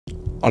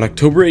On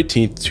October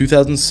 18,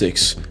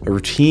 2006, a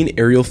routine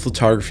aerial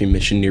photography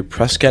mission near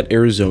Prescott,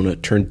 Arizona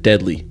turned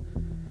deadly.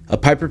 A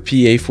Piper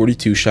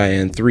PA-42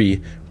 Cheyenne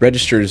III,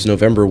 registered as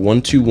November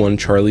 121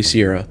 Charlie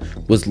Sierra,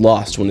 was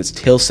lost when its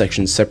tail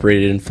section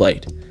separated in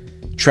flight.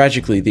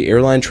 Tragically, the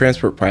airline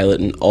transport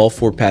pilot and all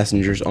 4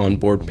 passengers on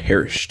board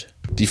perished.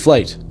 The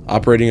flight,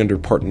 operating under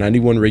Part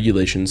 91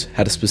 regulations,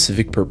 had a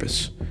specific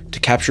purpose: to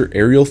capture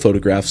aerial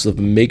photographs of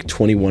a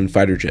MiG-21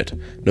 fighter jet,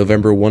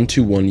 November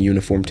 121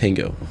 Uniform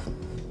Tango.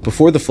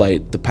 Before the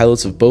flight, the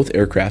pilots of both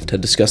aircraft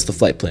had discussed the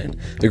flight plan,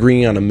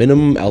 agreeing on a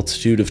minimum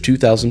altitude of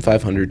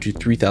 2,500 to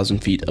 3,000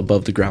 feet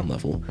above the ground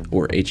level,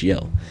 or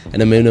AGL,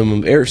 and a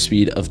minimum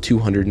airspeed of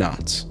 200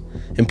 knots.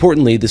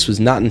 Importantly, this was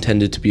not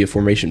intended to be a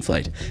formation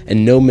flight,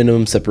 and no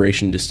minimum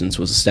separation distance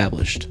was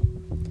established.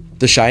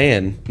 The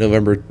Cheyenne,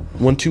 November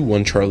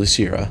 121 Charlie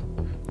Sierra,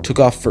 took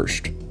off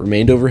first,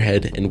 remained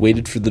overhead, and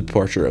waited for the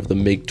departure of the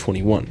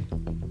MiG-21.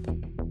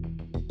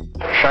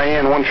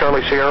 Cheyenne 1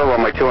 Charlie Sierra,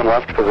 runway 2 and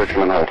left,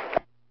 position and hold.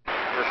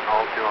 Position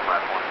hold, 2 on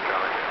left, 1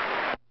 Charlie.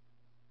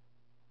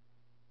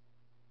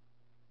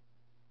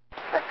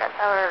 Prescott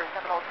Tower,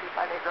 Seminole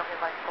 258 Romeo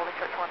Mike, holding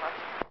short 1 left.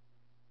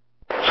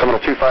 Seminole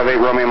 258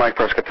 Romeo Mike,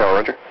 Prescott Tower,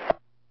 roger.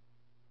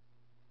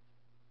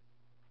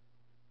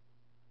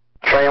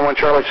 Cheyenne 1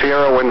 Charlie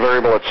Sierra, wind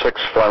variable at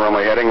 6, fly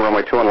runway heading,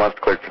 runway 2 and left,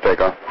 cleared for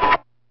takeoff.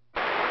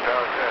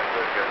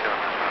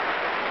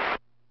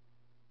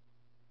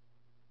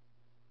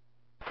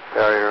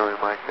 Romeo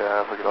Mike,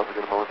 if we could also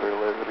get a military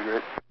laser, that'd be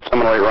great.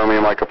 Seminole 8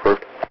 Romeo Mike,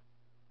 approved.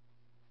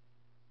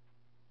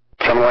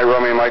 Seminole 8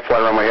 Romeo Mike, fly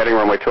runway heading,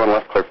 runway 2 and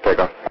left, cleared for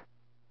takeoff.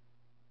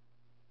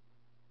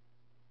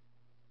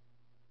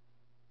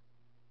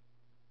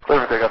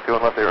 Clear for takeoff, 2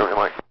 and left, 8 Romeo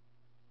Mike.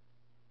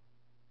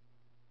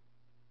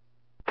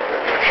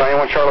 Cheyenne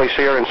 1 Charlie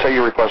Sierra, and say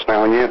your request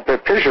now, and it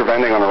appears you're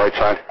bending on the right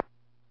side.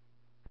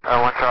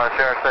 1 Charlie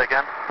Sierra, say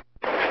again.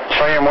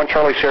 Cheyenne 1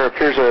 Charlie Sierra,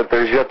 appears that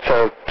there's yet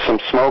some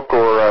smoke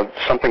or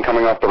something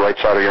coming off the right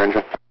side of your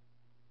engine.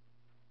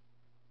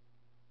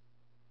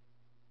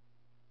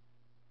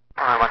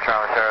 1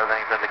 Charlie Sierra,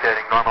 everything's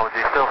indicating normal. Do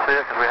you still see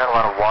it? Because we had a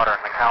lot of water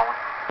in the Cowan.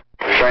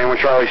 Cheyenne 1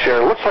 Charlie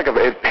Sierra, looks like it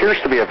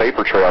appears to be a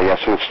vapor trail, yes,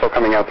 and it's still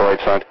coming out the right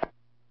side.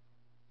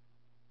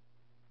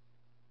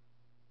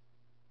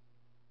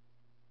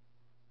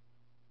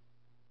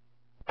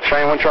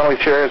 Cheyenne 1 Charlie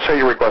Sierra, say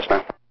your request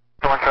now.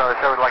 1 Charlie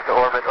Sierra would like to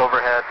orbit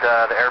overhead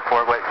the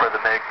airport, wait for the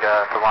MiG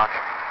to launch.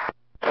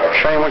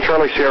 Cheyenne 1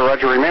 Charlie Sierra,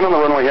 roger. Remain on the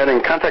runway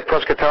heading. Contact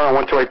Prescott Tower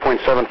on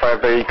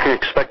 128.75 bay. You can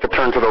expect to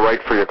turn to the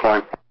right for your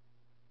climb.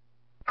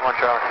 1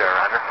 Charlie Sierra,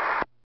 roger.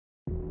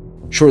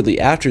 Shortly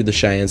after the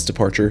Cheyenne's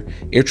departure,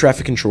 air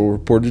traffic control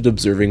reported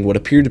observing what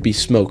appeared to be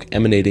smoke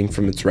emanating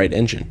from its right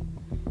engine.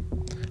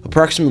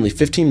 Approximately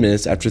 15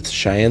 minutes after the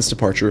Cheyenne's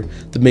departure,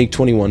 the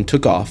MiG-21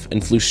 took off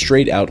and flew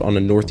straight out on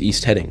a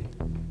northeast heading.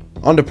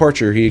 On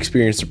departure, he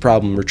experienced a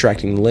problem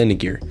retracting the landing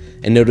gear,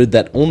 and noted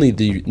that only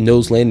the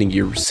nose landing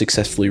gear was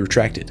successfully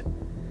retracted.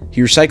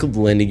 He recycled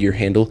the landing gear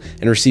handle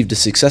and received a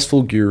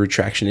successful gear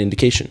retraction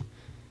indication.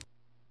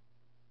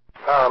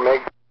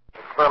 MiG,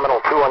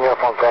 experimental 2-1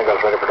 Uniform Tango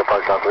is ready for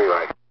departure on 3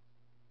 right.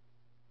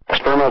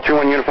 Experimental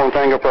 2-1 Uniform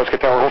Tango,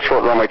 Prescott Tower, hold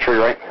short runway 3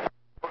 right.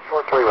 Hold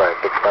short 3 right,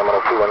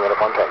 experimental 2-1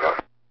 Uniform Tango.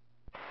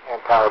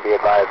 And Tower, be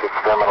advised,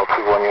 experimental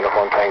 2-1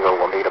 Uniform Tango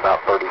will need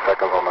about 30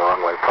 seconds on the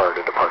runway prior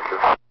to departure.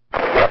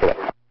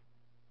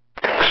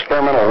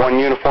 Experimental 1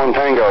 Uniform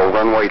Tango,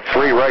 runway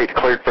 3 right,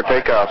 cleared for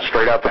takeoff,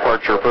 straight out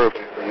departure approved.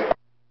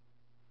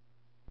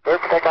 Cleared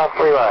for takeoff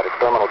 3 right,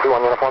 experimental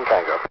 2-1 Uniform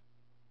Tango.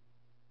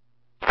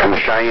 And the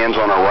Cheyenne's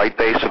on our right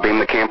base, abeam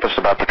the campus,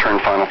 about to turn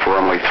final for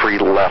runway 3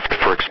 left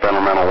for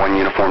experimental 1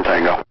 Uniform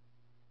Tango.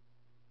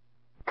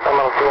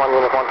 Experimental 2-1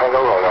 Uniform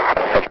Tango, roll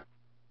up.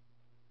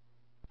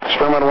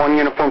 Experimental 1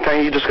 Uniform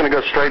Tango, you just going to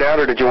go straight out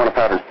or did you want a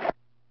pattern?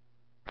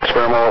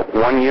 Experimental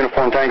 1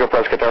 Uniform Tango,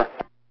 Prescott Tower.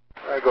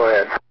 Go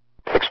ahead.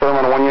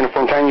 Experimental 1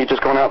 Uniform Tango, you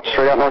just going out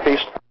straight out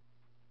northeast?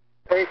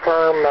 Stay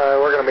firm,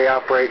 we're going to be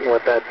operating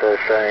with that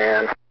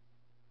Cheyenne.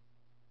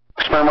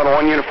 Experimental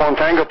 1 Uniform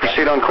Tango,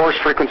 proceed on course,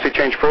 frequency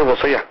change approval,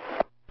 see ya.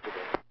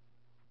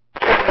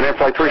 And then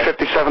flight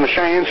 357, the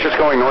Cheyenne's just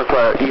going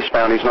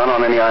eastbound, he's not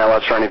on any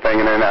ILS or anything,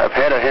 and then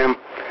ahead of him,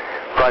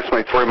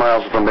 approximately 3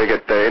 miles of the MiG,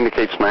 it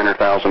indicates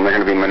 900,000, they're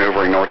going to be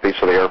maneuvering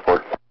northeast of the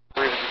airport.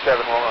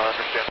 357, well, I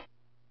understand.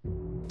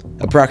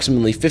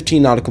 Approximately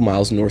 15 nautical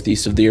miles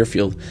northeast of the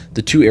airfield,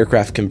 the 2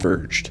 aircraft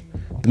converged.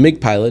 The MiG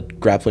pilot,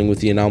 grappling with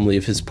the anomaly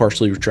of his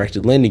partially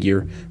retracted landing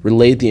gear,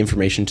 relayed the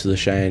information to the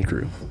Cheyenne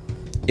crew.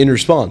 In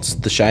response,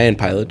 the Cheyenne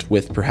pilot,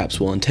 with perhaps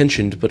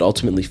well-intentioned but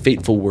ultimately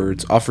fateful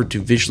words, offered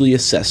to visually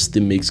assess the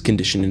MiG's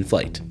condition in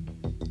flight.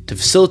 To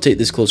facilitate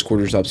this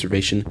close-quarters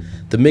observation,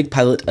 the MiG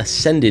pilot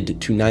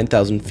ascended to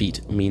 9,000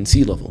 feet mean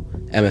sea level,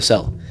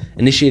 MSL,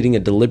 initiating a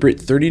deliberate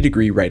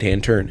 30-degree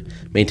right-hand turn,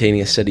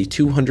 maintaining a steady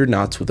 200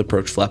 knots with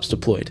approach flaps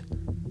deployed.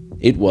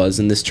 It was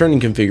in this turning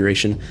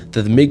configuration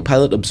that the MiG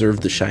pilot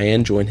observed the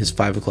Cheyenne join his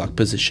 5 o'clock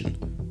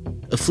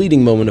position. A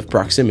fleeting moment of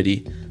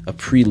proximity, a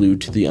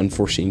prelude to the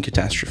unforeseen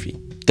catastrophe.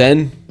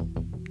 Then,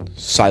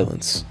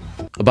 silence.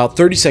 About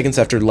 30 seconds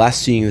after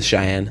last seeing the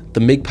Cheyenne,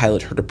 the MiG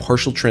pilot heard a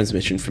partial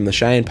transmission from the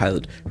Cheyenne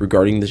pilot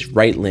regarding the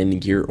right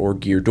landing gear or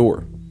gear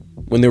door.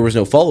 When there was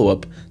no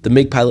follow-up, the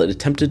MiG pilot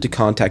attempted to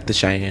contact the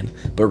Cheyenne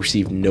but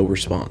received no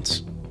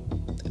response.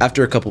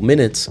 After a couple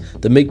minutes,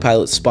 the MiG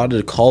pilot spotted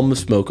a column of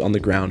smoke on the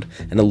ground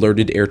and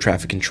alerted air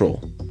traffic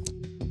control.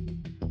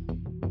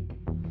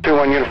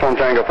 2-1 Uniform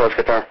Tango,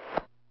 Prescott Tower.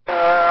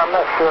 I'm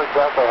not sure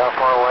exactly how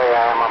far away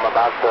I am. I'm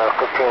about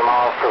 15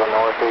 miles to the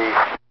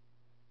northeast.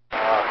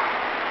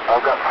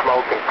 I've got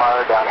smoke and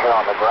fire down here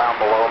on the ground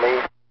below me.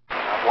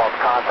 I've lost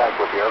contact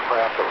with the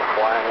aircraft that was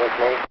flying with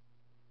me.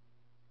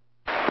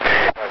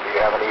 Do you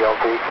have an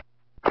ELT?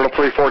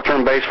 034,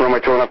 turn base, runway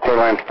 21 up, clear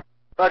land.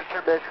 Roger,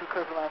 turn base,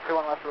 clear for land,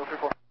 31 left,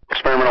 034.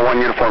 Experimental 1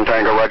 Uniform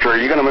Tango, Roger.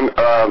 Are you going to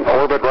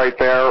orbit right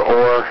there,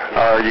 or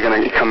are you going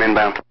to come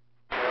inbound?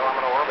 Well, I'm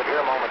going to orbit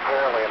here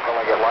momentarily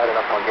until I get light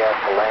enough on gas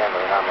to land,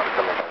 and then I'm going to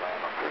come in and land.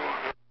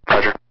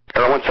 Roger.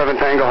 Aero 17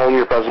 Tango, holding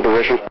your present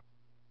position.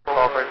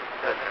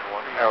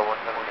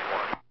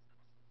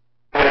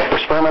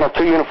 Experimental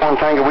 2 Uniform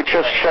Tango, we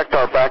just checked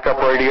our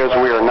backup radios.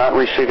 We are not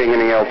receiving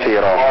any LT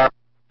at all.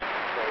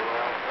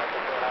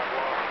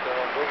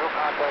 Visual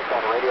contact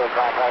on radio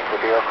contact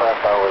with the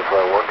aircraft I was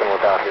working with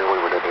out here. We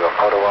were to do a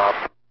photo op.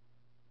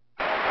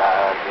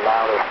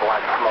 Now there's black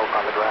smoke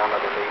on the ground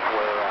underneath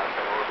where I've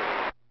been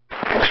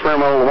orbiting.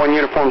 Experimental 1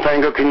 Uniform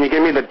Tango, can you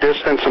give me the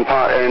distance and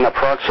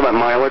approximate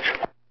mileage?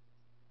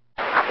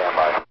 Stand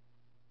by.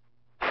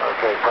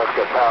 Okay,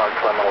 Prescott Tower,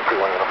 Experimental 2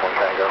 1 Uniform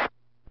Tango.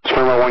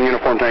 Experimental 1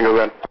 Uniform Tango,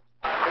 go ahead.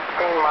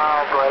 16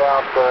 miles right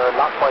out,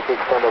 not quite the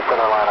extended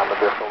center line. I'm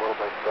just a little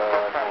bit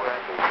north of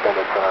the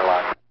extended center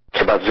line.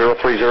 It's about 030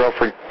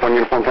 for 1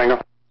 Uniform Tango.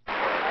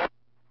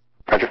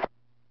 Roger.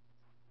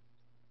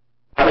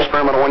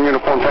 Experimental 1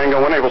 Uniform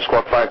Tango, enable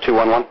squawk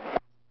 5211.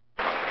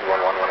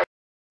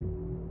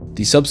 211.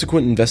 The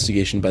subsequent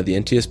investigation by the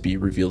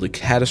NTSB revealed a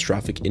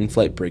catastrophic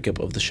in-flight breakup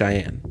of the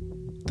Cheyenne.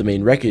 The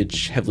main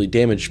wreckage, heavily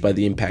damaged by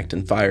the impact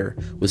and fire,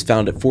 was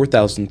found at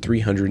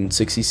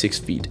 4,366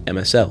 feet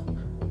MSL.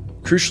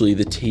 Crucially,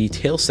 the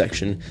tail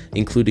section,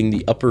 including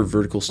the upper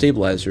vertical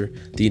stabilizer,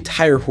 the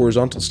entire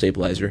horizontal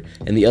stabilizer,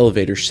 and the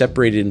elevator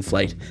separated in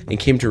flight and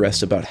came to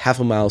rest about half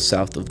a mile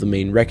south of the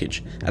main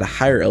wreckage at a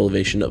higher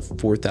elevation of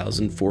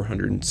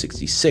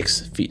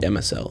 4,466 feet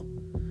MSL.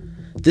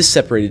 This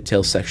separated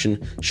tail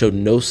section showed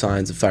no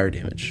signs of fire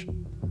damage.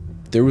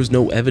 There was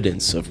no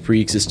evidence of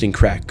pre-existing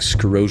cracks,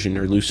 corrosion,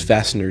 or loose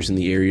fasteners in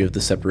the area of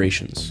the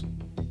separations.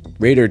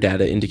 Radar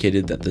data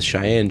indicated that the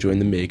Cheyenne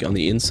joined the MiG on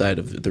the inside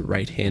of the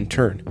right-hand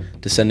turn,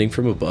 descending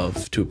from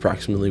above to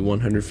approximately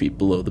 100 feet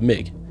below the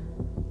MiG.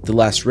 The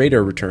last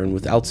radar return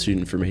with altitude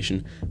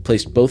information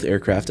placed both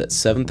aircraft at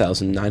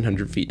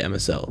 7,900 feet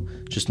MSL,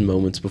 just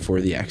moments before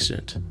the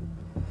accident.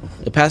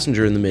 A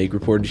passenger in the MiG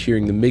reported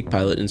hearing the MiG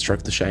pilot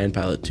instruct the Cheyenne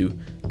pilot to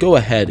go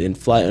ahead and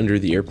fly under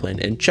the airplane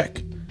and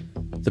check.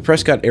 The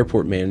Prescott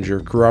airport manager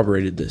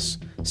corroborated this,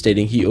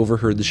 stating he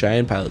overheard the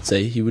Cheyenne pilot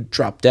say he would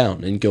drop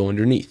down and go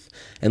underneath,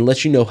 and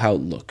let you know how it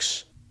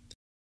looks.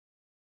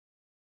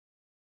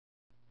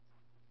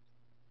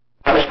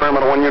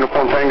 Experimental 1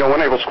 Uniform Tango,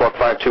 enable squawk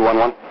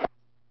 5211.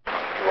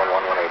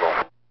 211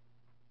 enable.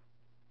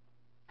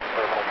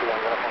 Experimental 2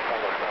 1 Uniform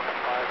Tango,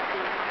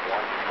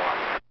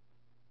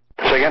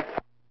 5211. Say again?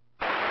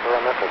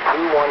 Experimental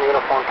 2 1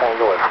 Uniform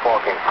Tango is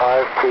squawking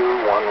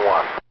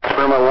 5211.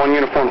 Experimental 1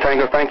 Uniform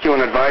Tango, thank you,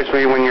 and advise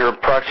me when you're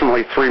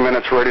approximately 3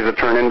 minutes ready to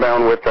turn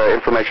inbound with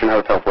information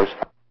hotel, please.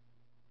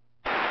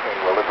 Okay,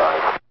 will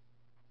advise.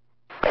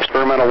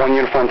 Experimental 1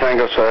 Uniform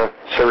Tango, say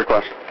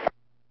request.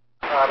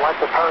 I'd like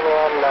to turn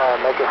in,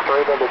 make it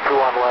straight into 2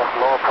 on left,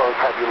 low approach,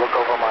 have you look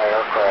over my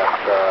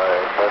aircraft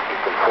as best you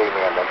can see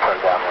me, and then turn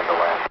down into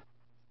land.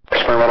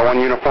 Experimental 1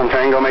 Uniform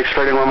Tango, make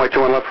straight in runway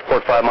 21 left,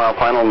 report 5 mile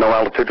final, no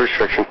altitude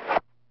restriction.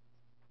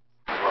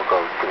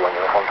 Loco 2 1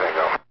 Uniform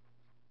Tango.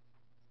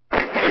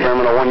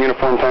 Experimental 1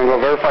 Uniform Tango,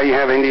 verify you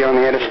have India on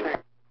the ATIS.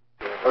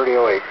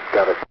 3008,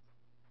 got it.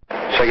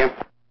 Say again?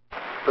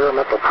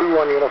 Experimental 2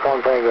 1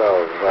 Uniform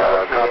Tango,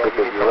 copy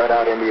that you read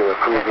out India with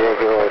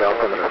 3008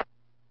 altimeter.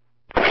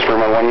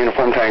 Experimental 1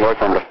 Uniform Tango,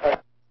 affirmative.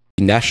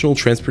 The National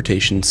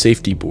Transportation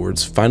Safety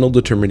Board's final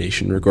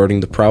determination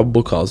regarding the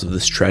probable cause of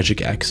this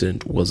tragic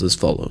accident was as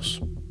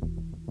follows.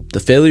 The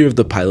failure of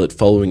the pilot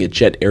following a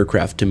jet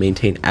aircraft to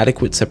maintain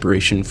adequate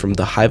separation from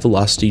the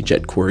high-velocity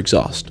jet core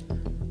exhaust.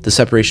 The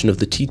separation of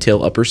the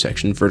T-tail upper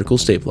section vertical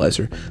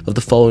stabilizer of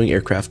the following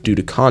aircraft due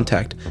to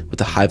contact with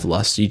the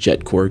high-velocity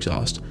jet core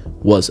exhaust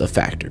was a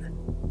factor.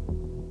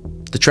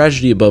 The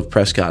tragedy above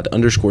Prescott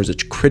underscores a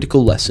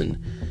critical lesson.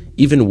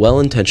 Even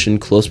well-intentioned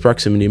close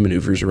proximity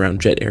maneuvers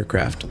around jet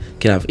aircraft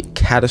can have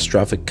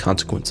catastrophic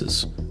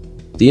consequences.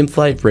 The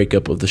in-flight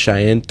breakup of the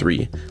Cheyenne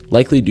III,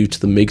 likely due to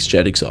the MiG's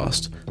jet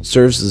exhaust,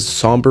 serves as a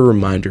somber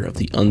reminder of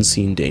the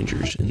unseen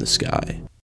dangers in the sky.